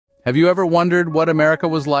Have you ever wondered what America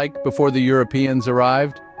was like before the Europeans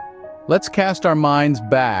arrived? Let's cast our minds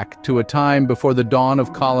back to a time before the dawn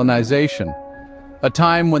of colonization, a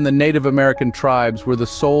time when the Native American tribes were the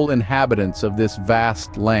sole inhabitants of this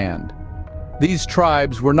vast land. These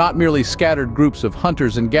tribes were not merely scattered groups of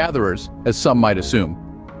hunters and gatherers, as some might assume.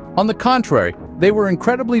 On the contrary, they were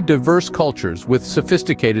incredibly diverse cultures with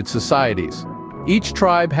sophisticated societies. Each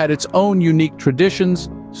tribe had its own unique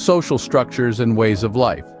traditions, social structures, and ways of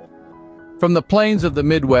life. From the plains of the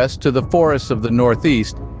Midwest to the forests of the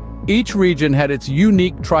Northeast, each region had its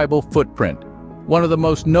unique tribal footprint. One of the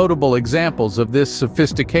most notable examples of this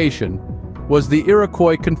sophistication was the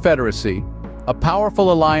Iroquois Confederacy, a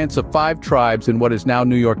powerful alliance of 5 tribes in what is now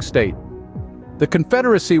New York State. The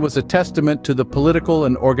Confederacy was a testament to the political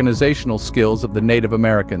and organizational skills of the Native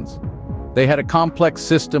Americans. They had a complex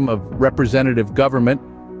system of representative government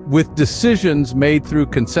with decisions made through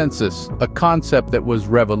consensus, a concept that was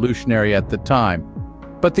revolutionary at the time.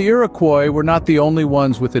 But the Iroquois were not the only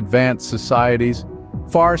ones with advanced societies.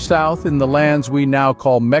 Far south in the lands we now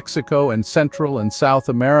call Mexico and Central and South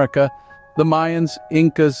America, the Mayans,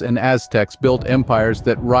 Incas, and Aztecs built empires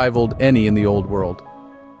that rivaled any in the Old World.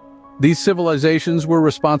 These civilizations were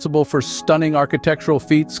responsible for stunning architectural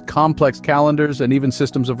feats, complex calendars, and even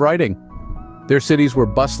systems of writing. Their cities were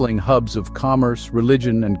bustling hubs of commerce,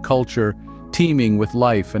 religion, and culture, teeming with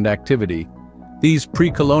life and activity. These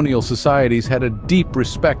pre-colonial societies had a deep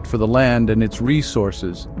respect for the land and its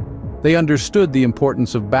resources. They understood the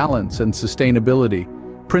importance of balance and sustainability,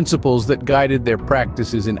 principles that guided their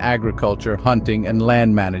practices in agriculture, hunting, and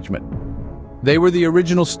land management. They were the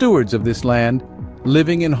original stewards of this land,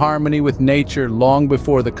 living in harmony with nature long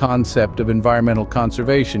before the concept of environmental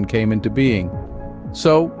conservation came into being.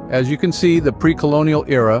 So, as you can see, the pre-colonial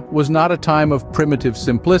era was not a time of primitive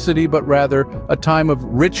simplicity, but rather a time of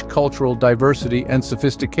rich cultural diversity and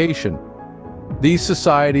sophistication. These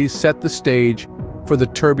societies set the stage for the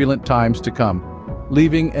turbulent times to come,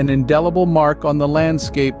 leaving an indelible mark on the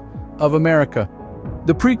landscape of America.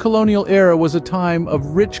 The pre-colonial era was a time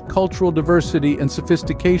of rich cultural diversity and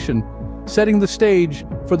sophistication, setting the stage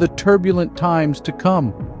for the turbulent times to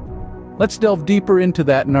come. Let's delve deeper into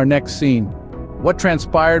that in our next scene. What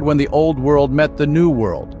transpired when the Old World met the New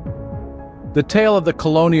World? The tale of the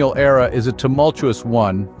colonial era is a tumultuous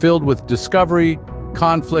one, filled with discovery,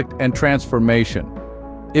 conflict, and transformation.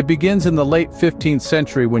 It begins in the late 15th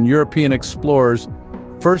century when European explorers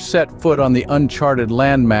first set foot on the uncharted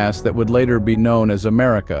landmass that would later be known as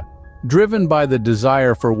America. Driven by the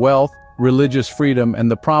desire for wealth, religious freedom, and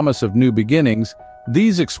the promise of new beginnings,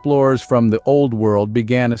 these explorers from the Old World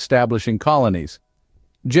began establishing colonies.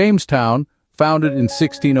 Jamestown, founded in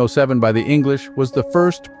 1607 by the English, was the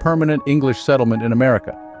first permanent English settlement in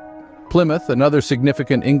America. Plymouth, another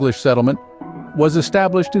significant English settlement, was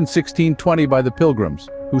established in 1620 by the Pilgrims,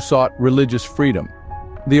 who sought religious freedom.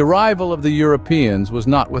 The arrival of the Europeans was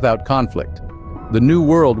not without conflict. The New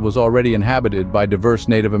World was already inhabited by diverse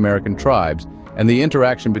Native American tribes, and the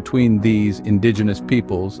interaction between these indigenous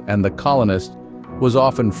peoples and the colonists was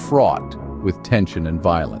often fraught with tension and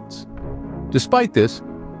violence. Despite this,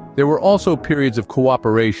 there were also periods of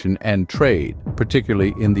cooperation and trade,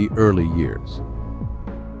 particularly in the early years.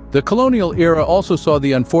 The colonial era also saw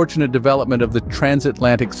the unfortunate development of the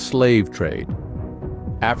transatlantic slave trade.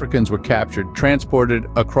 Africans were captured, transported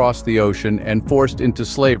across the ocean, and forced into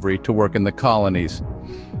slavery to work in the colonies.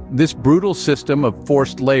 This brutal system of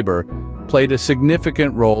forced labor played a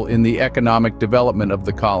significant role in the economic development of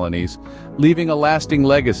the colonies, leaving a lasting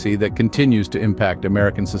legacy that continues to impact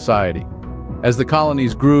American society. As the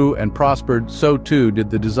colonies grew and prospered, so too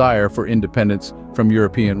did the desire for independence from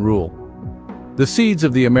European rule. The seeds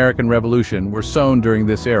of the American Revolution were sown during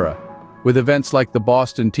this era, with events like the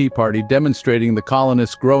Boston Tea Party demonstrating the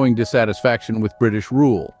colonists' growing dissatisfaction with British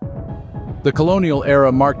rule. The colonial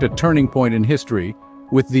era marked a turning point in history,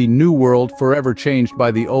 with the New World forever changed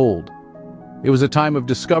by the Old. It was a time of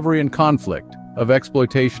discovery and conflict, of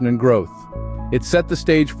exploitation and growth. It set the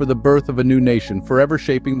stage for the birth of a new nation, forever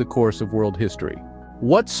shaping the course of world history.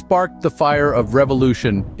 What sparked the fire of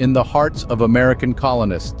revolution in the hearts of American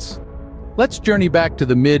colonists? Let's journey back to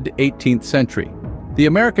the mid-18th century. The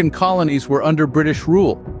American colonies were under British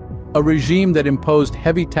rule, a regime that imposed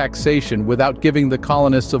heavy taxation without giving the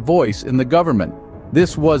colonists a voice in the government.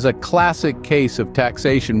 This was a classic case of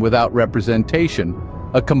taxation without representation,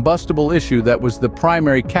 a combustible issue that was the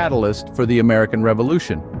primary catalyst for the American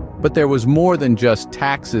Revolution. But there was more than just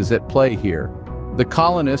taxes at play here. The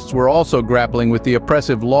colonists were also grappling with the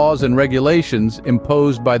oppressive laws and regulations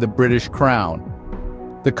imposed by the British Crown.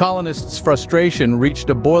 The colonists' frustration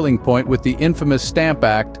reached a boiling point with the infamous Stamp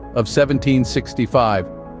Act of 1765.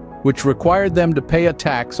 which required them to pay a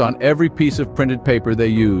tax on every piece of printed paper they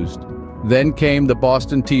used. Then came the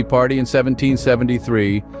Boston Tea Party in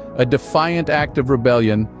 1773, a defiant act of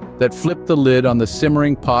rebellion that flipped the lid on the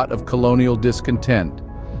simmering pot of colonial discontent.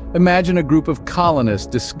 Imagine a group of colonists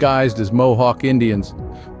disguised as Mohawk Indians,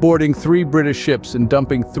 boarding 3 British ships and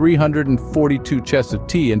dumping 342 chests of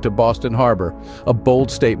tea into Boston Harbor. A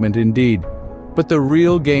bold statement indeed. But the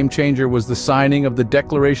real game-changer was the signing of the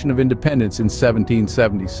Declaration of Independence in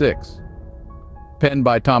 1776. Penned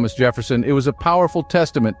by Thomas Jefferson, it was a powerful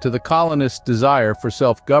testament to the colonists' desire for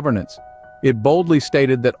self-governance. It boldly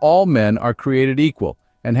stated that all men are created equal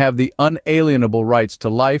and have the unalienable rights to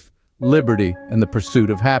life, liberty, and the pursuit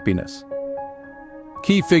of happiness.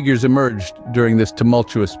 Key figures emerged during this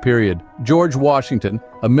tumultuous period. George Washington,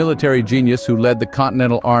 a military genius who led the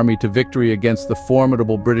Continental Army to victory against the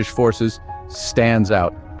formidable British forces, stands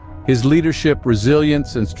out. His leadership,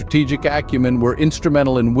 resilience, and strategic acumen were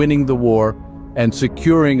instrumental in winning the war and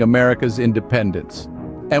securing America's independence.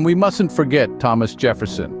 And we mustn't forget Thomas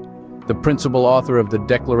Jefferson, the principal author of the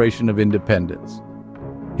Declaration of Independence.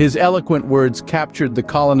 His eloquent words captured the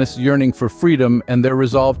colonists' yearning for freedom and their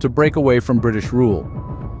resolve to break away from British rule.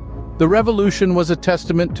 The revolution was a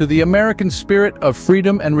testament to the American spirit of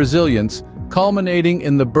freedom and resilience, culminating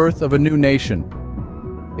in the birth of a new nation.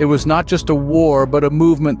 It was not just a war, but a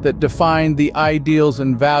movement that defined the ideals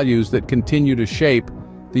and values that continue to shape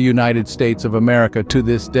the United States of America to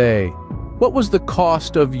this day. What was the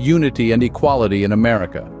cost of unity and equality in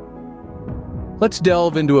America? Let's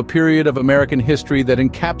delve into a period of American history that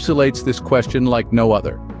encapsulates this question like no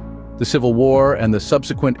other: the Civil War and the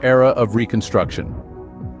subsequent era of Reconstruction.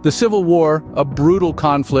 The Civil War, a brutal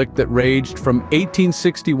conflict that raged from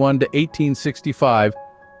 1861 to 1865,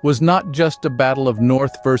 was not just a battle of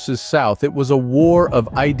North versus South. It was a war of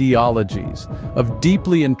ideologies, of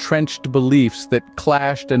deeply entrenched beliefs that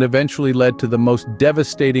clashed and eventually led to the most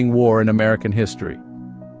devastating war in American history.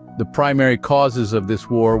 The primary causes of this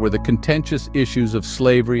war were the contentious issues of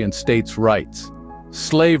slavery and states' rights.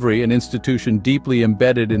 Slavery, an institution deeply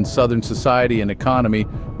embedded in Southern society and economy,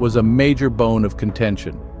 was a major bone of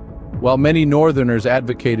contention. While many Northerners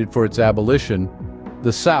advocated for its abolition,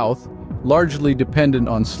 the South, largely dependent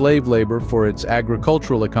on slave labor for its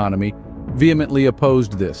agricultural economy, vehemently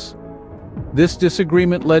opposed this. This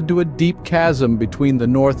disagreement led to a deep chasm between the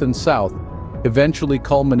North and South, eventually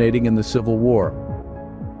culminating in the Civil War.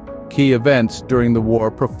 Key events during the war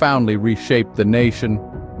profoundly reshaped the nation.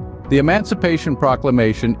 The Emancipation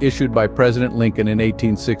Proclamation, issued by President Lincoln in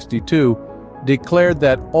 1862, declared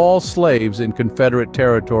that all slaves in Confederate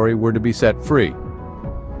territory were to be set free.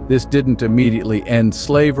 This didn't immediately end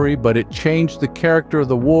slavery, but it changed the character of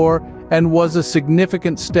the war and was a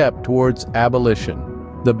significant step towards abolition.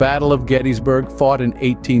 The Battle of Gettysburg, fought in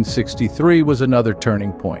 1863, was another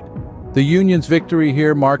turning point. The Union's victory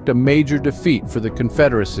here marked a major defeat for the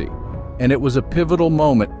Confederacy, and it was a pivotal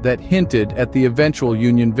moment that hinted at the eventual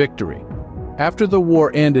Union victory. After the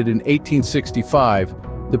war ended in 1865,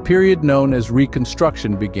 the period known as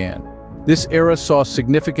Reconstruction began. This era saw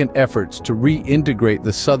significant efforts to reintegrate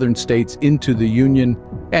the Southern states into the Union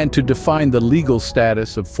and to define the legal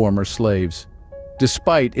status of former slaves.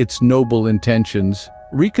 Despite its noble intentions,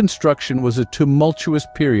 Reconstruction was a tumultuous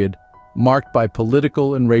period marked by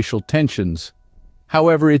political and racial tensions.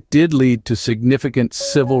 However, it did lead to significant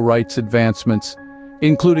civil rights advancements,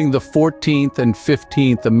 including the 14th and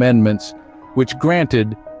 15th Amendments, which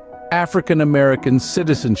granted African Americans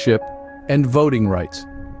citizenship and voting rights.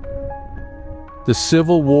 The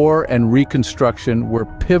Civil War and Reconstruction were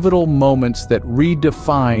pivotal moments that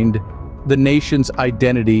redefined the nation's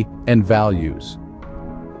identity and values.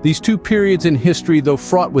 These two periods in history, though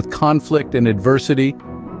fraught with conflict and adversity,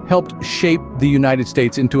 helped shape the United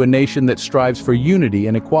States into a nation that strives for unity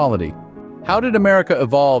and equality. How did America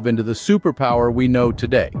evolve into the superpower we know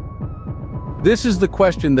today? This is the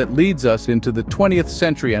question that leads us into the 20th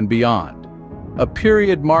century and beyond. A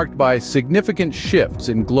period marked by significant shifts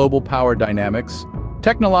in global power dynamics,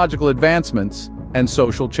 technological advancements, and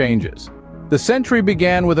social changes. The century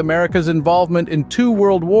began with America's involvement in 2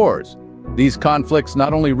 world wars. These conflicts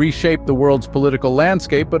not only reshaped the world's political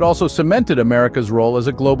landscape, but also cemented America's role as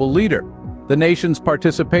a global leader. The nation's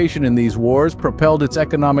participation in these wars propelled its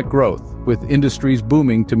economic growth, with industries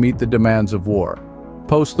booming to meet the demands of war.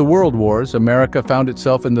 Post the World Wars, America found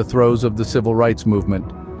itself in the throes of the Civil Rights Movement,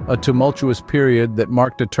 a tumultuous period that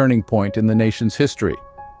marked a turning point in the nation's history.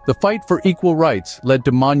 The fight for equal rights led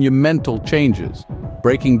to monumental changes,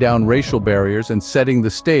 breaking down racial barriers and setting the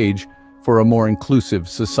stage for a more inclusive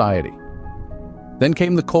society. Then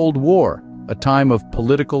came the Cold War, a time of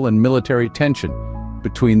political and military tension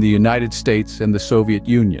between the United States and the Soviet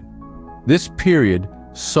Union. This period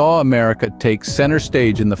saw America take center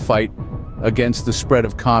stage in the fight against the spread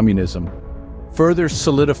of communism, further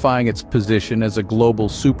solidifying its position as a global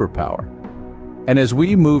superpower. And as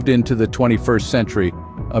we moved into the 21st century,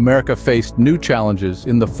 America faced new challenges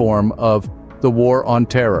in the form of the War on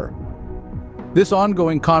Terror. This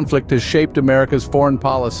ongoing conflict has shaped America's foreign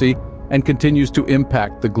policy and continues to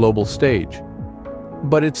impact the global stage.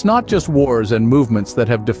 But it's not just wars and movements that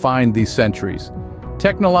have defined these centuries.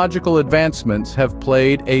 Technological advancements have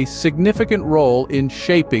played a significant role in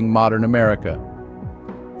shaping modern America.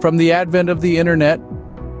 From the advent of the internet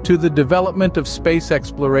to the development of space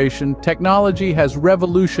exploration, technology has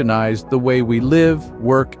revolutionized the way we live,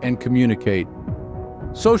 work, and communicate.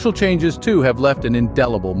 Social changes, too, have left an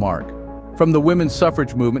indelible mark. From the women's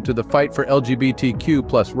suffrage movement to the fight for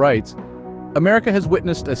LGBTQ+ rights, America has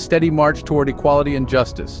witnessed a steady march toward equality and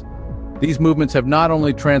justice. These movements have not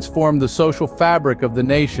only transformed the social fabric of the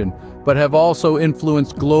nation, but have also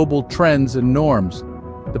influenced global trends and norms.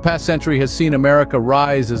 The past century has seen America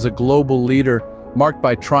rise as a global leader, marked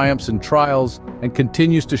by triumphs and trials, and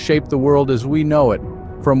continues to shape the world as we know it.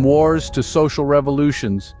 From wars to social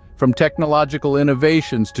revolutions, from technological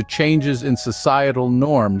innovations to changes in societal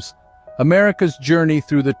norms, America's journey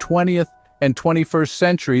through the 20th and 21st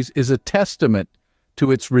centuries is a testament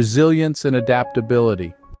to its resilience and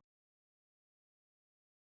adaptability.